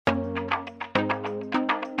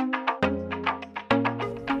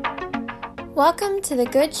Welcome to the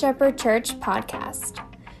Good Shepherd Church podcast.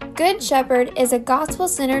 Good Shepherd is a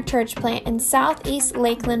gospel-centered church plant in southeast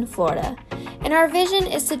Lakeland, Florida, and our vision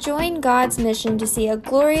is to join God's mission to see a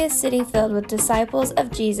glorious city filled with disciples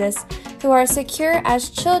of Jesus who are secure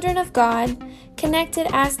as children of God, connected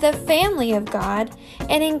as the family of God,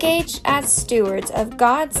 and engaged as stewards of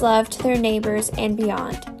God's love to their neighbors and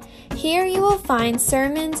beyond. Here you will find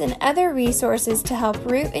sermons and other resources to help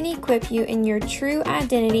root and equip you in your true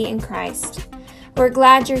identity in Christ. We're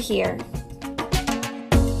glad you're here.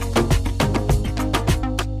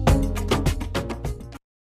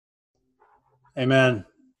 Amen.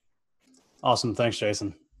 Awesome. Thanks,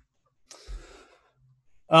 Jason.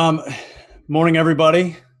 Morning,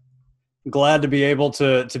 everybody. Glad to be able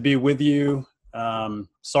to be with you.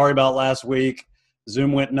 Sorry about last week.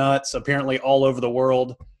 Zoom went nuts, apparently all over the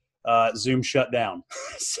world. Zoom shut down.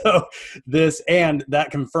 So that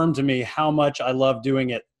confirmed to me how much I love doing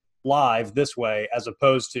it live this way as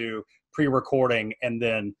opposed to pre-recording and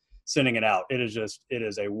then sending it out. It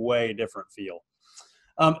is a way different feel.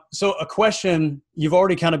 So a question, you've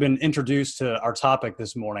already kind of been introduced to our topic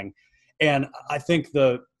this morning. And I think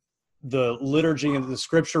the liturgy and the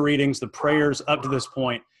scripture readings, the prayers up to this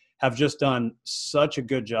point have just done such a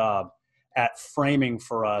good job at framing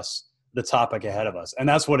for us the topic ahead of us. And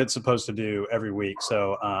that's what it's supposed to do every week.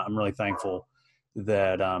 So I'm really thankful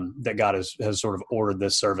that God has sort of ordered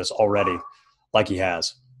this service already like he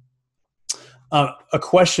has. A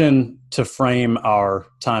question to frame our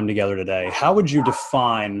time together today. How would you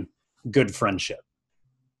define good friendship?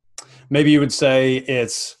 Maybe you would say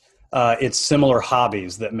it's similar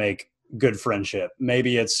hobbies that make good friendship.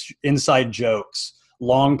 Maybe it's inside jokes,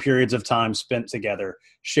 long periods of time spent together,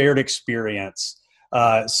 shared experience,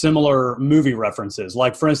 similar movie references.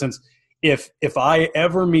 Like, for instance, if I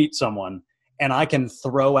ever meet someone and I can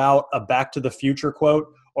throw out a Back to the Future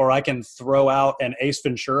quote, or I can throw out an Ace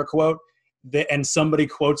Ventura quote, and somebody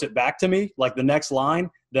quotes it back to me, like the next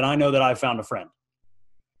line, then I know that I found a friend.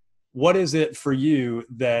 What is it for you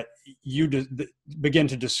that you begin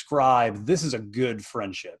to describe, this is a good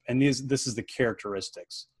friendship, and this is the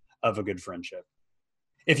characteristics of a good friendship?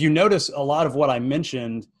 If you notice, a lot of what I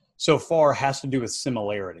mentioned so far has to do with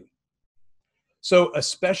similarity. So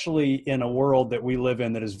especially in a world that we live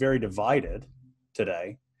in that is very divided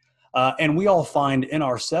today, and we all find in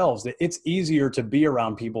ourselves that it's easier to be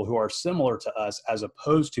around people who are similar to us as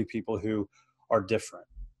opposed to people who are different.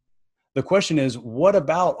 The question is, what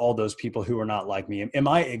about all those people who are not like me? Am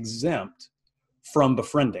I exempt from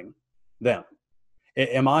befriending them?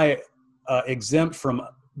 Am I exempt from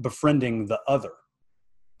befriending the other?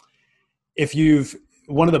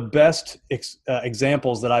 One of the best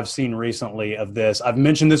examples that I've seen recently of this, I've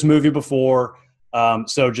mentioned this movie before,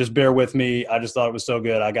 so just bear with me. I just thought it was so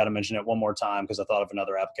good, I got to mention it one more time because I thought of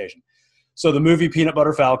another application. So the movie Peanut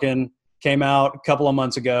Butter Falcon came out a couple of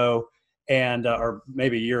months ago, and or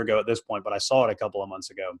maybe a year ago at this point, but I saw it a couple of months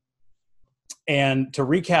ago. And to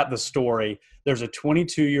recap the story, there's a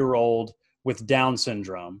 22-year-old with Down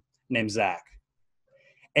syndrome named Zach.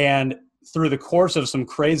 And through the course of some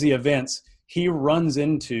crazy events, he runs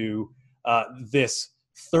into this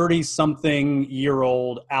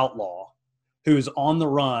 30-something-year-old outlaw who's on the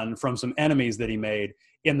run from some enemies that he made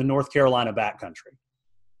in the North Carolina backcountry.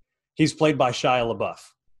 He's played by Shia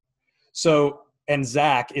LaBeouf. And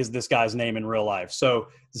Zach is this guy's name in real life. So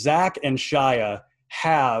Zach and Shia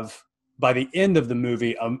have, by the end of the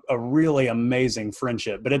movie, a really amazing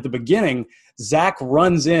friendship. But at the beginning, Zach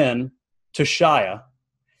runs in to Shia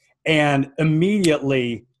and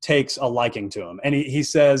immediately takes a liking to him. And he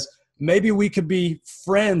says, maybe we could be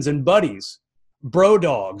friends and buddies, bro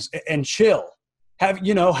dogs, and chill. Have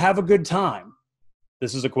a good time.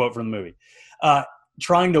 This is a quote from the movie.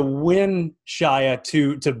 Trying to win Shia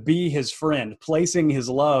to be his friend, placing his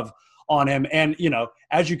love on him. And,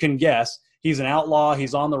 as you can guess, he's an outlaw.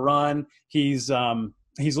 He's on the run. He's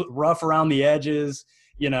rough around the edges.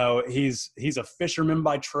 He's a fisherman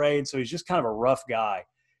by trade. So he's just kind of a rough guy.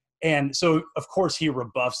 And so, of course, he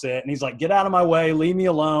rebuffs it. And he's like, get out of my way. Leave me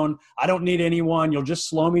alone. I don't need anyone. You'll just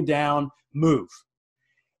slow me down. Move.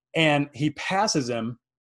 And he passes him.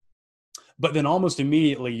 But then almost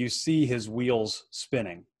immediately you see his wheels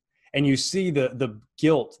spinning. And you see the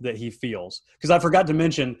guilt that he feels. Because I forgot to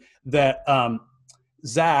mention that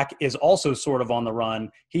Zach is also sort of on the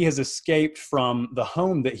run. He has escaped from the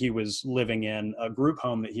home that he was living in, a group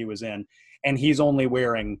home that he was in. And he's only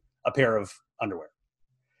wearing a pair of underwear.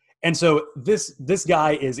 And so this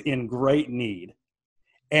guy is in great need,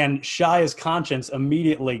 and Shia's conscience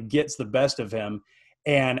immediately gets the best of him.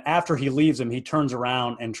 And after he leaves him, he turns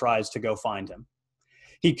around and tries to go find him.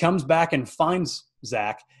 He comes back and finds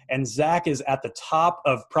Zach, and Zach is at the top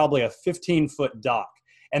of probably a 15-foot dock.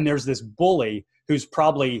 And there's this bully who's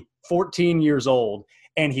probably 14 years old,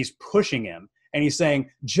 and he's pushing him. And he's saying,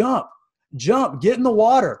 jump, get in the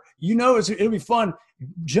water. It'll be fun.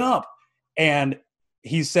 Jump. And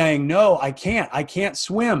he's saying, no, I can't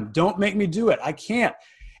swim. Don't make me do it. I can't.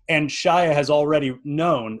 And Shia has already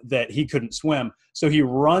known that he couldn't swim. So he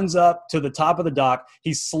runs up to the top of the dock.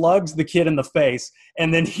 He slugs the kid in the face,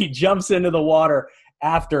 and then he jumps into the water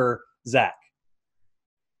after Zach.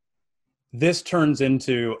 This turns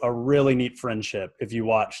into a really neat friendship if you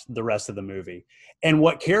watch the rest of the movie. And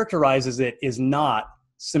what characterizes it is not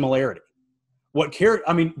similarity.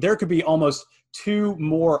 There could be almost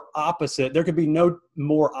there could be no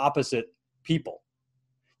more opposite people.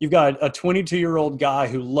 You've got a 22-year-old guy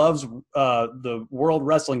who loves the World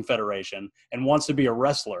Wrestling Federation and wants to be a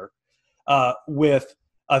wrestler with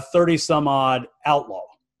a 30-some-odd outlaw.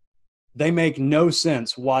 They make no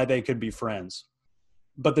sense why they could be friends.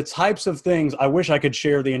 But the types of things, I wish I could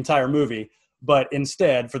share the entire movie, but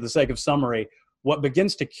instead, for the sake of summary, what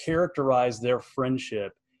begins to characterize their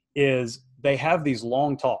friendship is they have these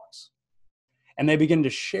long talks, and they begin to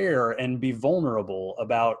share and be vulnerable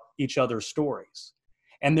about each other's stories.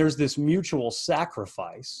 And there's this mutual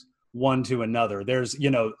sacrifice one to another. There's,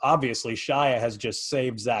 obviously Shia has just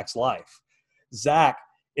saved Zach's life. Zach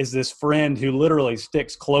is this friend who literally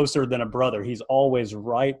sticks closer than a brother. He's always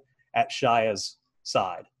right at Shia's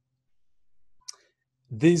side.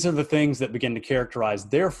 These are the things that begin to characterize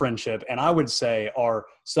their friendship, and I would say are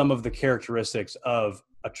some of the characteristics of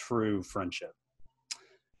a true friendship.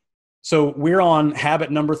 So we're on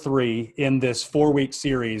habit number 3 in this 4-week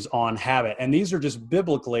series on habit. And these are just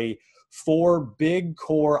biblically 4 big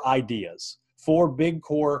core ideas, 4 big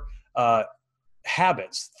core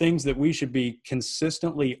habits, things that we should be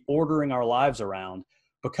consistently ordering our lives around,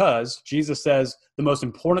 because Jesus says the most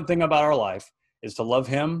important thing about our life is to love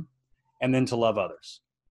him and then to love others,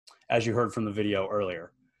 as you heard from the video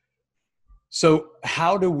earlier. So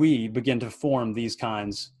how do we begin to form these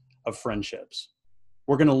kinds of friendships?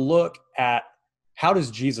 We're going to look at how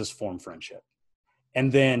does Jesus form friendship,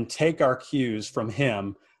 and then take our cues from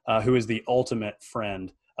him, who is the ultimate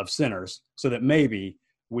friend of sinners, so that maybe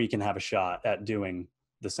we can have a shot at doing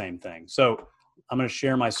the same thing. So I'm going to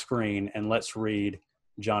share my screen, and let's read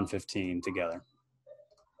John 15 together.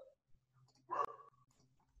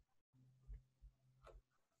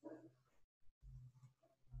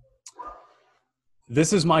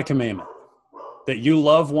 This is my commandment, that you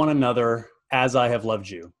love one another as I have loved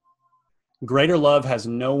you. Greater love has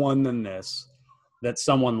no one than this, that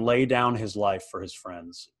someone lay down his life for his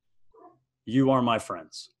friends. You are my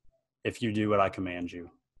friends, if you do what I command you.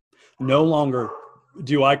 No longer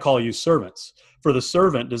do I call you servants, for the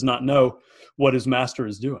servant does not know what his master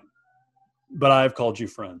is doing. But I have called you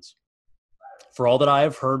friends. For all that I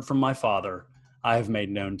have heard from my Father, I have made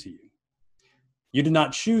known to you. You did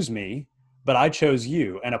not choose me, but I chose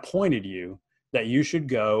you and appointed you, that you should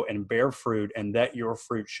go and bear fruit, and that your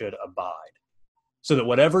fruit should abide, so that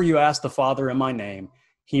whatever you ask the Father in my name,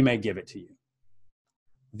 he may give it to you.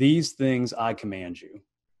 These things I command you,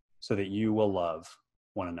 so that you will love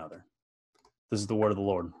one another. This is the word of the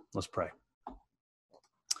Lord. Let's pray.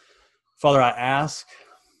 Father, I ask,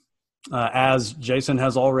 as Jason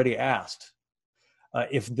has already asked,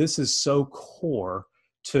 if this is so core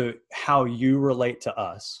to how you relate to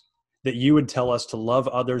us, that you would tell us to love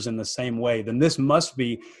others in the same way, then this must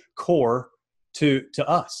be core to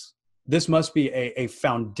us. This must be a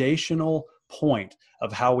foundational point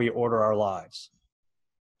of how we order our lives.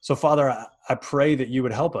 So, Father, I pray that you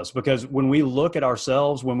would help us, because when we look at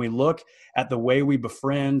ourselves, when we look at the way we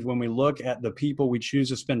befriend, when we look at the people we choose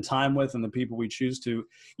to spend time with and the people we choose to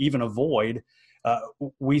even avoid,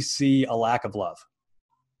 we see a lack of love.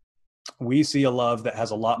 We see a love that has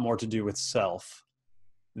a lot more to do with self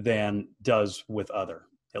than does with other,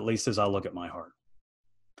 at least as I look at my heart.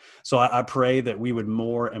 So I pray that we would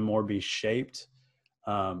more and more be shaped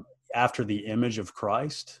after the image of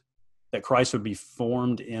Christ, that Christ would be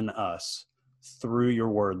formed in us through your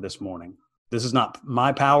word this morning. This is not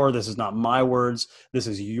my power. This is not my words. This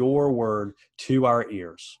is your word to our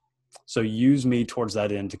ears. So use me towards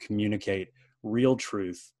that end to communicate real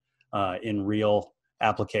truth in real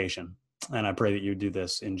application. And I pray that you do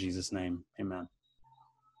this in Jesus' name. Amen.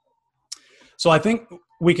 So I think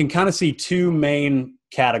we can kind of see 2 main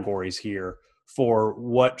categories here for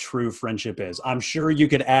what true friendship is. I'm sure you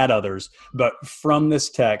could add others, but from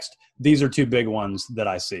this text, these are 2 big ones that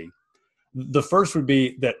I see. The first would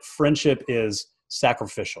be that friendship is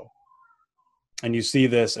sacrificial. And you see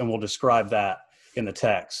this, and we'll describe that in the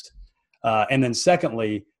text. And then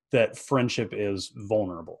secondly, that friendship is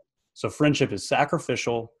vulnerable. So friendship is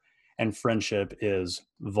sacrificial and friendship is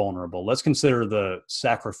vulnerable. Let's consider the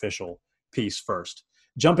sacrificial piece first.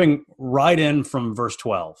 Jumping right in from verse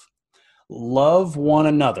 12. Love one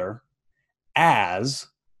another as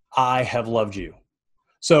I have loved you.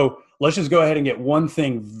 So let's just go ahead and get one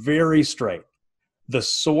thing very straight. The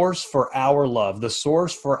source for our love, the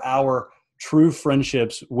source for our true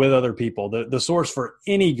friendships with other people, the source for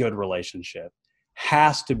any good relationship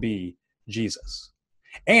has to be Jesus.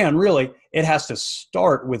 And really, it has to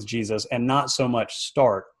start with Jesus and not so much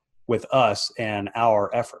start with us and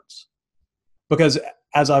our efforts. Because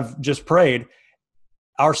as I've just prayed,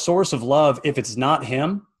 our source of love, if it's not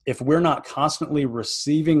him, if we're not constantly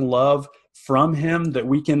receiving love from him that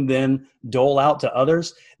we can then dole out to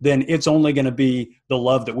others, then it's only going to be the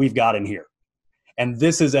love that we've got in here. And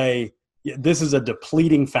this is a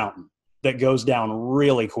depleting fountain that goes down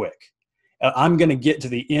really quick. I'm going to get to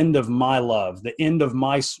the end of my love, the end of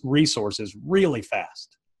my resources really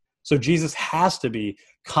fast. So Jesus has to be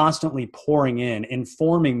constantly pouring in,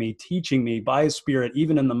 informing me, teaching me by his Spirit,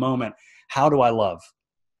 even in the moment, how do I love?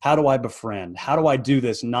 How do I befriend? How do I do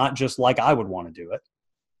this not just like I would want to do it,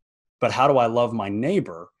 but how do I love my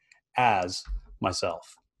neighbor as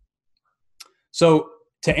myself? So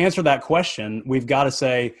to answer that question, we've got to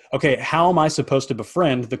say, okay, how am I supposed to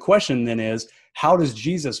befriend? The question then is, how does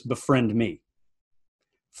Jesus befriend me?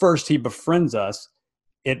 First, he befriends us.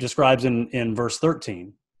 It describes in verse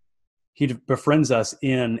 13. He befriends us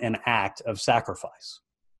in an act of sacrifice.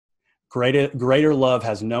 Greater love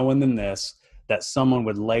has no one than this, that someone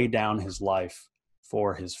would lay down his life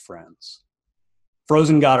for his friends.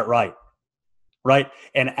 Frozen got it right?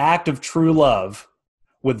 An act of true love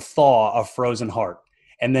would thaw a frozen heart.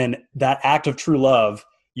 And then that act of true love,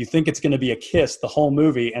 you think it's going to be a kiss the whole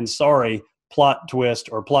movie, and sorry, plot twist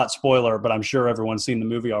or plot spoiler, but I'm sure everyone's seen the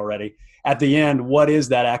movie already. At the end, what is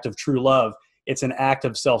that act of true love? It's an act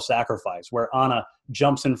of self-sacrifice where Anna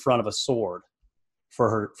jumps in front of a sword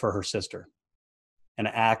for her sister. An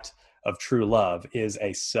act of true love is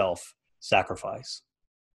a self-sacrifice.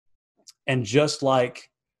 And just like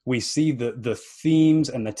we see the themes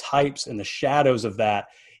and the types and the shadows of that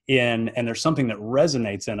and there's something that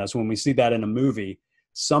resonates in us when we see that in a movie,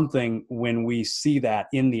 something when we see that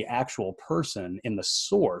in the actual person, in the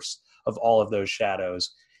source of all of those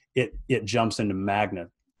shadows, it jumps into magnicolor.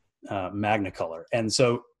 And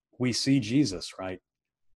so we see Jesus, right?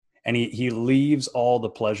 And he leaves all the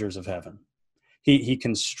pleasures of heaven. He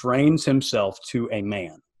constrains himself to a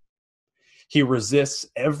man. He resists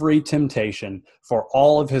every temptation for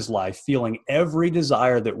all of his life, feeling every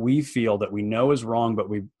desire that we feel that we know is wrong, but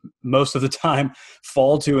we most of the time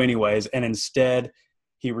fall to anyways. And instead,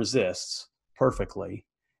 he resists perfectly.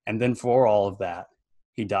 And then for all of that,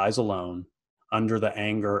 he dies alone under the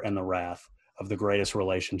anger and the wrath of the greatest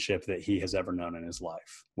relationship that he has ever known in his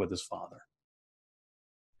life with his Father.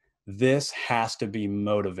 This has to be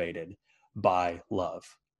motivated by love.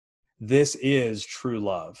 This is true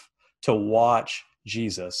love, to watch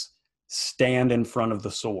Jesus stand in front of the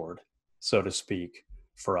sword, so to speak,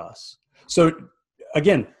 for us. So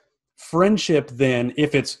again, friendship then,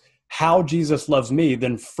 if it's how Jesus loves me,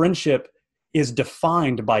 then friendship is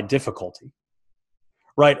defined by difficulty,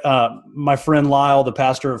 right? My friend Lyle, the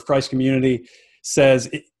pastor of Christ Community, says,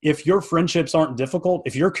 if your friendships aren't difficult,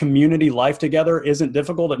 if your community life together isn't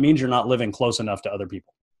difficult, it means you're not living close enough to other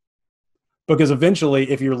people. Because eventually,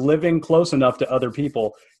 if you're living close enough to other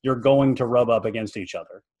people, you're going to rub up against each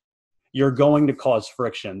other. You're going to cause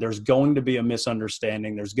friction. There's going to be a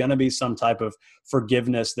misunderstanding. There's going to be some type of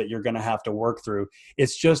forgiveness that you're going to have to work through.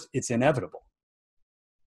 It's inevitable.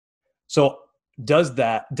 So does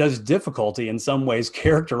difficulty in some ways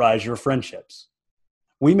characterize your friendships?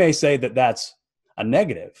 We may say that that's a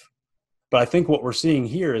negative, but I think what we're seeing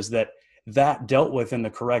here is that dealt with in the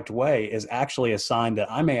correct way is actually a sign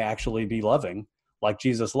that I may actually be loving like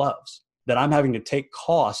Jesus loves, that I'm having to take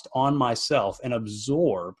cost on myself and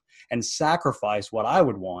absorb and sacrifice what I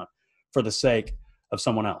would want for the sake of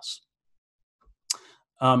someone else.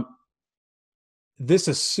 This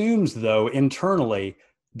assumes, though, internally,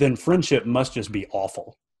 then friendship must just be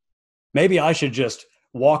awful. Maybe I should just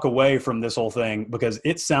walk away from this whole thing because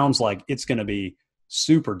it sounds like it's going to be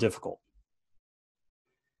super difficult.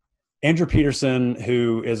 Andrew Peterson,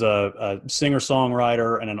 who is a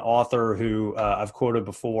singer-songwriter and an author who I've quoted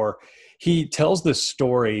before, he tells this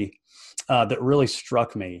story that really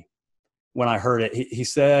struck me when I heard it. He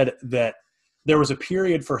said that there was a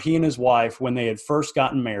period for he and his wife when they had first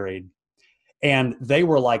gotten married, and they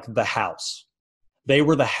were like the house. They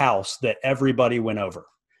were the house that everybody went over.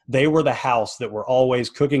 They were the house that were always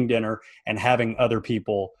cooking dinner and having other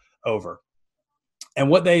people over.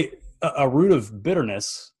 And a root of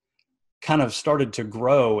bitterness kind of started to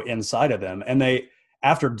grow inside of them. And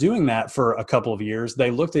after doing that for a couple of years,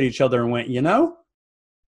 they looked at each other and went,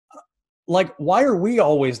 like, why are we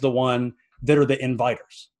always the one that are the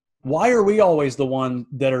inviters? Why are we always the one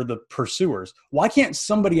that are the pursuers? Why can't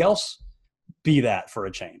somebody else be that for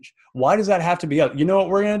a change? Why does that have to be us? You know what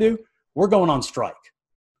we're going to do? We're going on strike.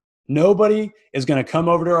 Nobody is going to come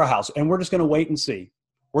over to our house, and we're just going to wait and see.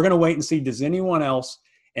 We're going to wait and see, does anyone else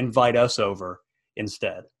invite us over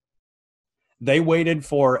instead? They waited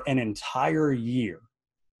for an entire year,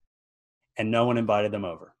 and no one invited them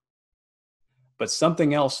over. But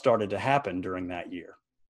something else started to happen during that year.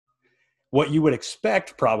 What you would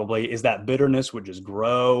expect probably is that bitterness would just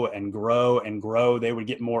grow and grow and grow. They would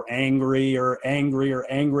get more angrier.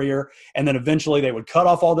 And then eventually they would cut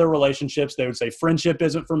off all their relationships. They would say, friendship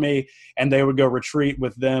isn't for me. And they would go retreat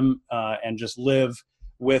with them and just live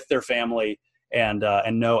with their family and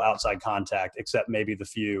no outside contact, except maybe the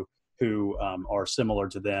few who are similar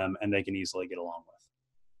to them and they can easily get along with.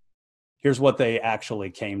 Here's what they actually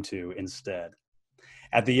came to instead.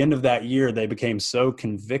 At the end of that year, they became so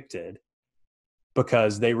convicted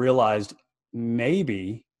because they realized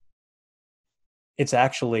maybe it's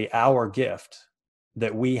actually our gift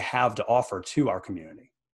that we have to offer to our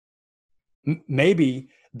community. Maybe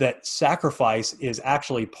that sacrifice is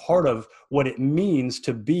actually part of what it means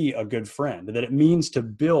to be a good friend, that it means to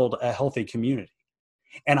build a healthy community.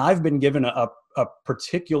 And I've been given a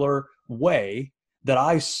particular way that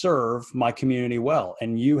I serve my community well,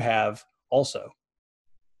 and you have also.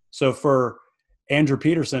 So for Andrew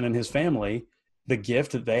Peterson and his family, the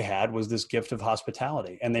gift that they had was this gift of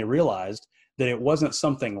hospitality. And they realized that it wasn't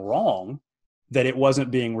something wrong, that it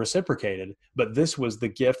wasn't being reciprocated, but this was the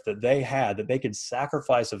gift that they had, that they could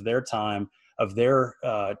sacrifice of their time, of their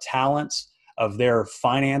talents, of their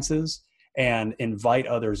finances, and invite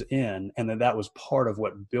others in. And that was part of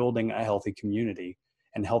what building a healthy community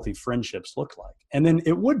and healthy friendships look like. And then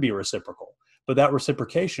it would be reciprocal, but that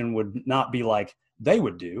reciprocation would not be like they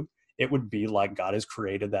would do. It would be like God has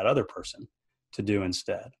created that other person to do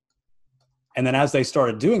instead. And then as they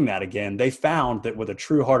started doing that again, they found that with a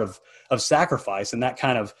true heart of sacrifice and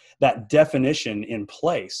that definition in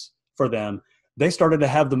place for them, they started to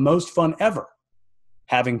have the most fun ever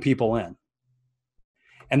having people in.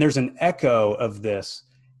 And there's an echo of this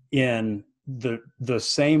in the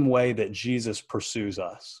same way that Jesus pursues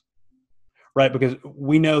us, right? Because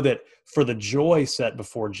we know that for the joy set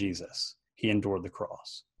before Jesus, he endured the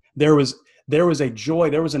cross. There was a joy,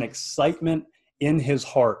 there was an excitement in his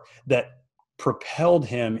heart that propelled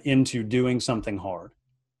him into doing something hard.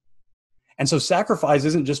 And so sacrifice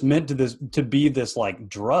isn't just meant to be this like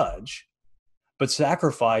drudge, but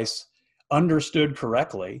sacrifice, understood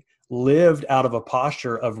correctly, lived out of a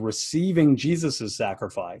posture of receiving Jesus's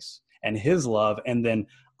sacrifice and his love, and then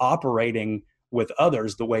operating with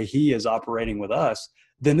others the way he is operating with us,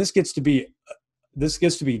 then this gets to be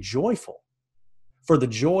joyful. For the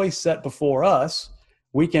joy set before us,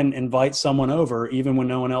 we can invite someone over even when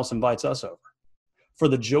no one else invites us over. For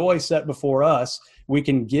the joy set before us, we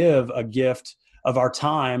can give a gift of our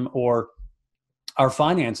time or our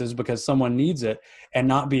finances because someone needs it and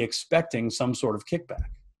not be expecting some sort of kickback.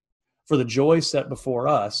 For the joy set before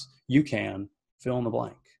us, you can fill in the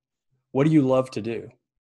blank. What do you love to do?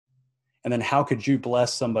 And then how could you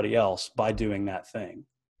bless somebody else by doing that thing?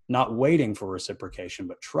 Not waiting for reciprocation,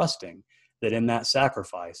 but trusting that in that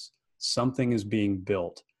sacrifice, something is being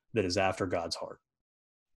built that is after God's heart.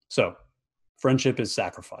 So, friendship is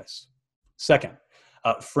sacrifice. Second,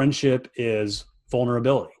 friendship is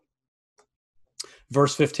vulnerability.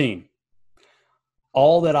 Verse 15,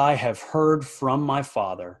 all that I have heard from my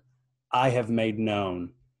Father, I have made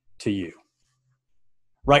known to you.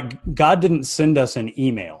 Right? God didn't send us an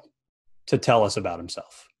email to tell us about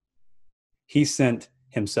himself. He sent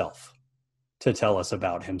himself to tell us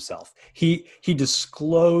about himself. He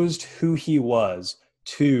disclosed who he was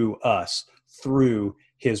to us through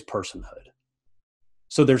his personhood.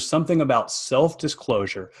 So there's something about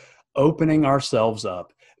self-disclosure, opening ourselves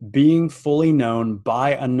up, being fully known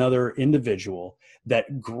by another individual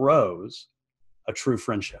that grows a true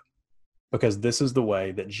friendship. Because this is the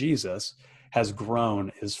way that Jesus has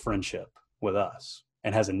grown his friendship with us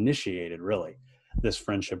and has initiated really this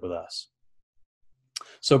friendship with us.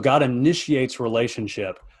 So God initiates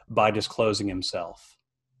relationship by disclosing himself.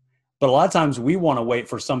 But a lot of times we want to wait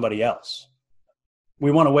for somebody else.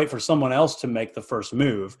 We want to wait for someone else to make the first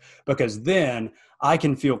move because then I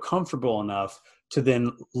can feel comfortable enough to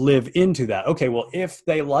then live into that. Okay, well, if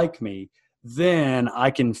they like me, then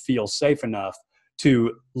I can feel safe enough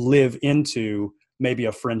to live into maybe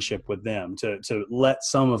a friendship with them, to let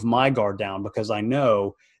some of my guard down, because I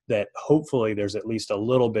know that hopefully there's at least a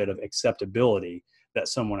little bit of acceptability that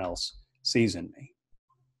someone else sees in me.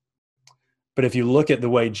 But if you look at the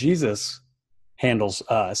way Jesus handles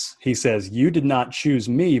us, he says, you did not choose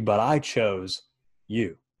me, but I chose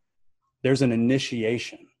you. There's an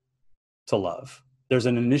initiation to love. There's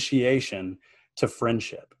an initiation to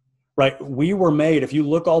friendship, right? We were made, if you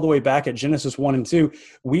look all the way back at Genesis 1 and 2,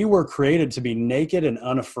 we were created to be naked and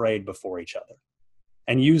unafraid before each other.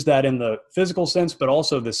 And use that in the physical sense, but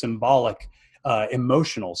also the symbolic,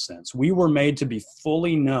 emotional sense. We were made to be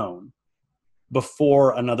fully known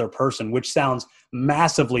before another person, which sounds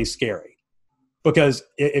massively scary. Because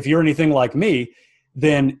if you're anything like me,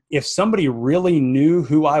 then if somebody really knew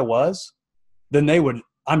who I was, then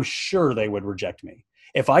I'm sure they would reject me.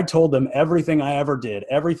 If I told them everything I ever did,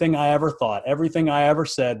 everything I ever thought, everything I ever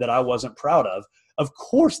said that I wasn't proud of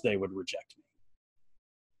course they would reject me.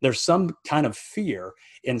 There's some kind of fear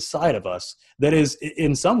inside of us that is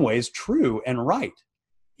in some ways true and right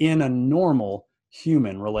in a normal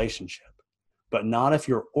human relationship, but not if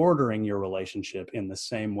you're ordering your relationship in the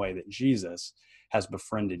same way that Jesus has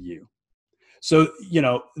befriended you. So,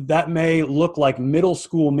 that may look like middle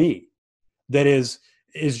school me that is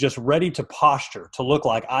just ready to posture, to look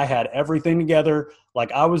like I had everything together,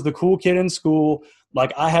 like I was the cool kid in school,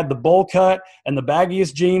 like I had the bowl cut and the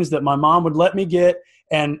baggiest jeans that my mom would let me get.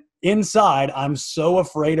 And inside, I'm so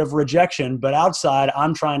afraid of rejection, but outside,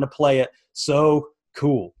 I'm trying to play it so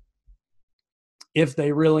cool. If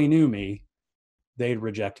they really knew me, they'd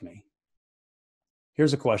reject me.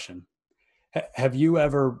 Here's a question. Have you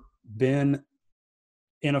ever been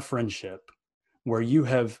in a friendship where you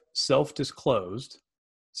have self-disclosed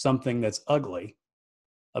something that's ugly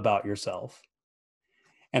about yourself,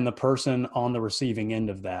 and the person on the receiving end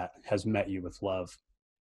of that has met you with love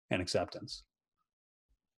and acceptance?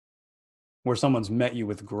 Where someone's met you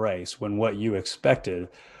with grace when what you expected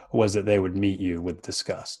was that they would meet you with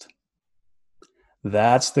disgust.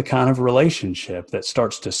 That's the kind of relationship that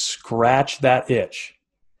starts to scratch that itch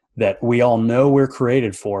that we all know we're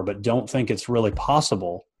created for, but don't think it's really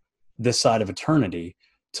possible this side of eternity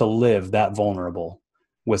to live that vulnerable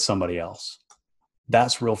with somebody else.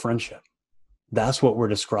 That's real friendship. That's what we're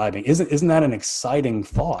describing. Isn't that an exciting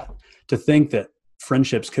thought, to think that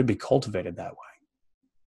friendships could be cultivated that way?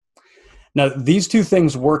 Now, these two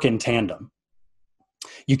things work in tandem.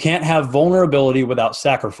 You can't have vulnerability without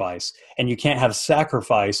sacrifice, and you can't have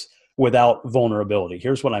sacrifice without vulnerability.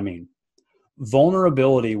 Here's what I mean.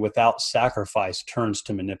 Vulnerability without sacrifice turns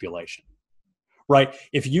to manipulation, right?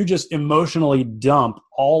 If you just emotionally dump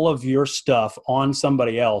all of your stuff on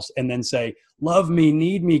somebody else and then say, love me,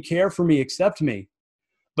 need me, care for me, accept me,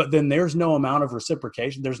 but then there's no amount of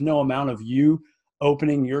reciprocation, there's no amount of you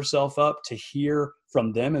opening yourself up to hear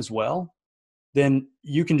from them as well, then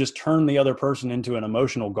you can just turn the other person into an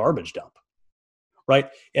emotional garbage dump, right?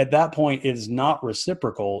 At that point, it is not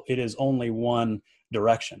reciprocal. It is only one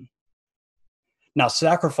direction. Now,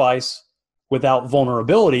 sacrifice without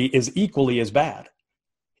vulnerability is equally as bad.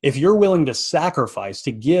 If you're willing to sacrifice,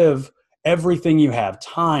 to give everything you have,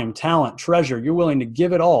 time, talent, treasure, you're willing to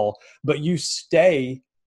give it all, but you stay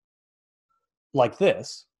like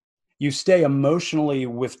this, you stay emotionally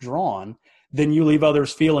withdrawn, then you leave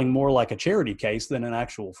others feeling more like a charity case than an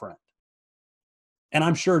actual friend. And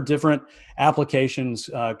I'm sure different applications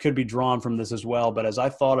could be drawn from this as well, but as I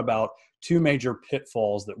thought about two major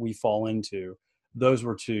pitfalls that we fall into, those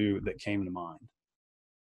were two that came to mind.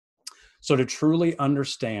 So to truly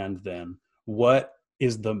understand then what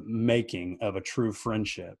is the making of a true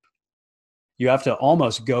friendship, you have to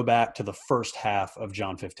almost go back to the first half of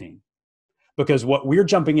John 15. Because what we're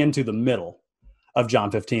jumping into the middle of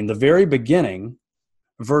John 15, the very beginning,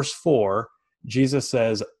 verse 4, Jesus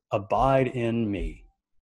says, abide in me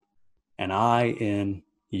and I in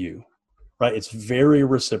you, right? It's very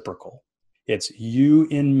reciprocal. It's you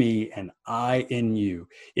in me and I in you.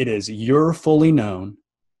 It is you're fully known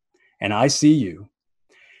and I see you,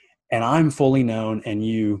 and I'm fully known and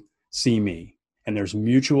you see me. And there's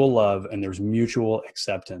mutual love and there's mutual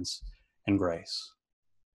acceptance and grace.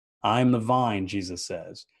 I'm the vine, Jesus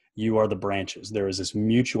says. You are the branches. There is this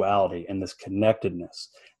mutuality and this connectedness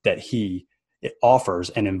that he offers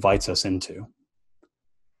and invites us into.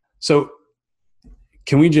 So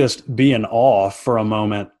can we just be in awe for a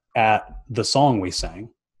moment at the song we sang?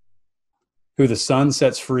 Who the Son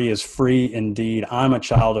sets free is free indeed. I'm a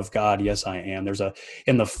child of God. Yes, I am.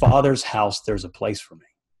 In the Father's house, there's a place for me.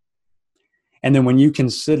 And then when you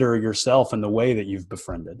consider yourself and the way that you've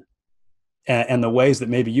befriended, and the ways that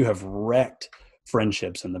maybe you have wrecked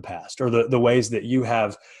friendships in the past, or the ways that you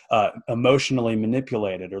have emotionally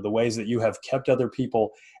manipulated, or the ways that you have kept other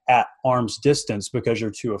people at arm's distance because you're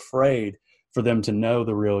too afraid for them to know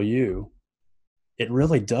the real you. It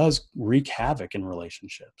really does wreak havoc in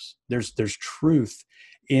relationships. There's truth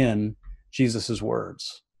in Jesus's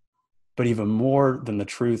words, but even more than the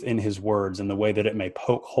truth in his words and the way that it may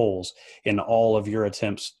poke holes in all of your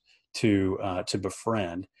attempts to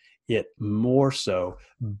befriend, it more so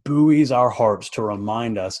buoys our hearts to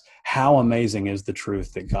remind us how amazing is the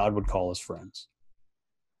truth that God would call us friends.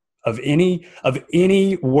 Of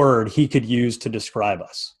any word he could use to describe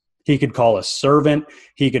us, he could call us servant.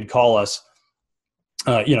 He could call us,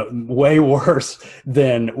 way worse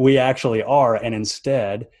than we actually are. And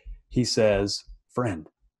instead, he says, friend,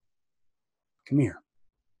 come here.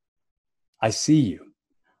 I see you.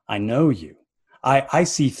 I know you. I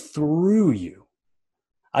see through you.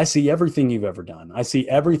 I see everything you've ever done. I see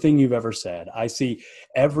everything you've ever said. I see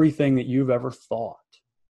everything that you've ever thought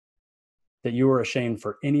that you are ashamed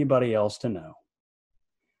for anybody else to know.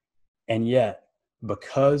 And yet,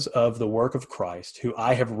 because of the work of Christ, who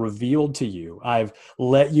I have revealed to you, I've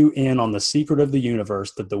let you in on the secret of the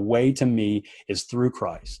universe that the way to me is through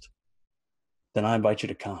Christ, then I invite you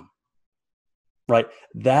to come. Right?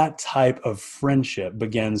 That type of friendship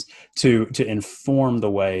begins to inform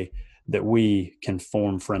the way that we can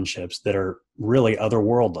form friendships that are really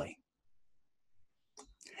otherworldly.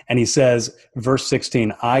 And he says, verse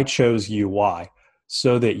 16, I chose you. Why?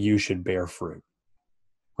 So that you should bear fruit.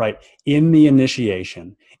 Right? In the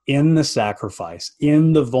initiation, in the sacrifice,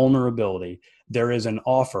 in the vulnerability, there is an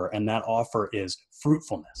offer, and that offer is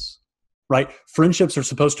fruitfulness. Right? Friendships are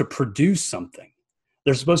supposed to produce something.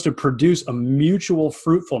 They're supposed to produce a mutual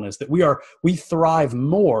fruitfulness that we thrive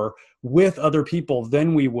more with other people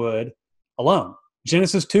than we would alone.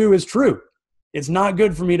 Genesis 2 is true. It's not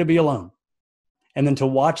good for me to be alone. And then to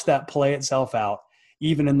watch that play itself out,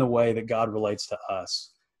 even in the way that God relates to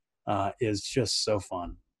us, is just so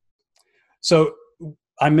fun. So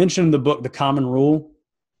I mentioned the book, The Common Rule.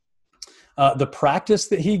 The practice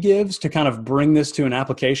that he gives to kind of bring this to an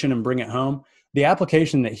application and bring it home, the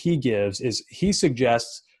application that he gives is he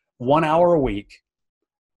suggests 1 hour a week,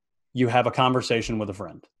 you have a conversation with a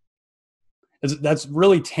friend. That's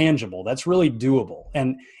really tangible. That's really doable.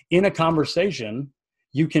 And in a conversation,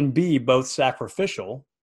 you can be both sacrificial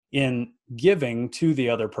in giving to the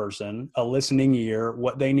other person a listening ear,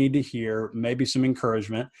 what they need to hear, maybe some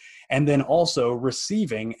encouragement, and then also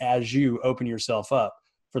receiving as you open yourself up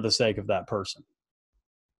for the sake of that person.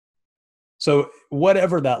 So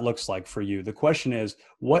whatever that looks like for you, the question is,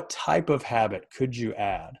 what type of habit could you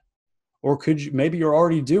add? Or maybe you're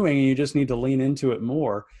already doing and you just need to lean into it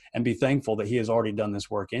more and be thankful that he has already done this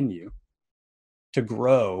work in you to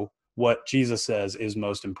grow what Jesus says is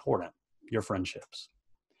most important, your friendships.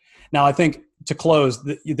 Now, I think to close,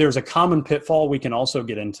 there's a common pitfall we can also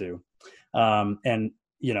get into. And,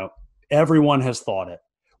 everyone has thought it.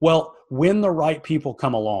 Well, when the right people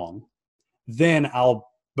come along, then I'll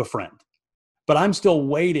befriend. But I'm still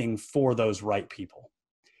waiting for those right people.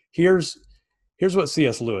 Here's what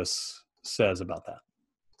C.S. Lewis says about that.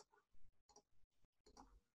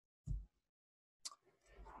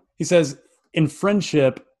 He says, in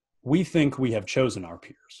friendship, we think we have chosen our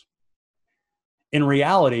peers. In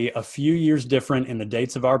reality, a few years different in the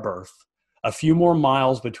dates of our birth, a few more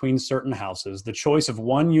miles between certain houses, the choice of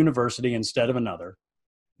one university instead of another,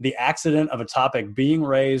 the accident of a topic being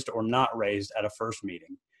raised or not raised at a first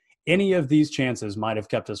meeting, any of these chances might have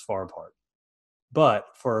kept us far apart. But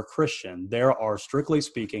for a Christian, there are, strictly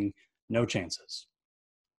speaking, no chances.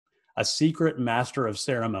 A secret master of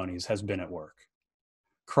ceremonies has been at work.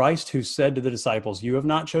 Christ, who said to the disciples, "You have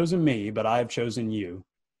not chosen me, but I have chosen you,"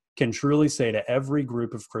 can truly say to every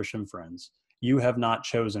group of Christian friends, "You have not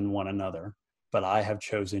chosen one another, but I have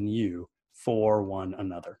chosen you for one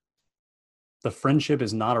another." The friendship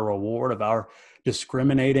is not a reward of our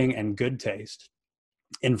discriminating and good taste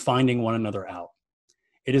in finding one another out.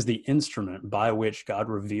 It is the instrument by which God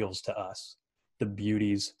reveals to us the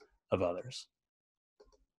beauties of others.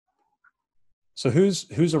 So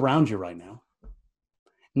who's around you right now?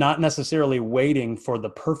 Not necessarily waiting for the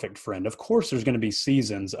perfect friend. Of course, there's going to be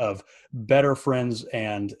seasons of better friends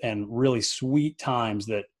and really sweet times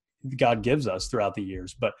that God gives us throughout the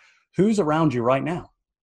years. But who's around you right now?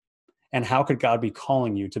 And how could God be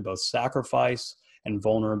calling you to both sacrifice and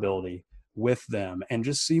vulnerability with them, and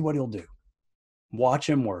just see what he'll do? Watch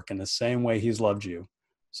him work in the same way he's loved you.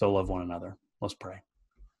 So love one another. Let's pray.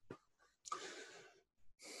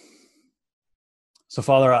 So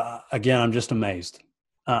Father, again, I'm just amazed.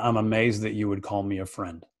 I'm amazed that you would call me a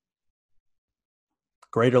friend.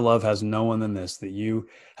 Greater love has no one than this, that you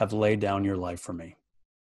have laid down your life for me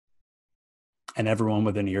and everyone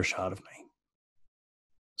within earshot of me.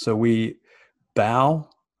 So we bow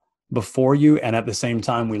before you, and at the same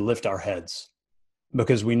time, we lift our heads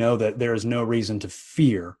because we know that there is no reason to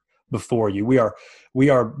fear before you. We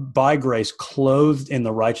are by grace clothed in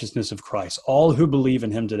the righteousness of Christ. All who believe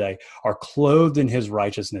in him today are clothed in his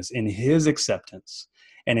righteousness, in his acceptance,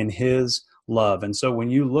 and in his love. And so when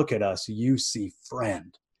you look at us, you see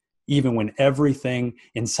friend, even when everything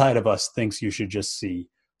inside of us thinks you should just see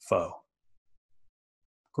foe.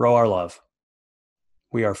 Grow our love.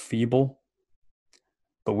 We are feeble,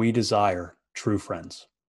 but we desire true friends.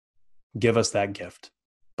 Give us that gift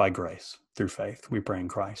by grace through faith. We pray in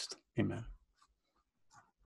Christ. Amen.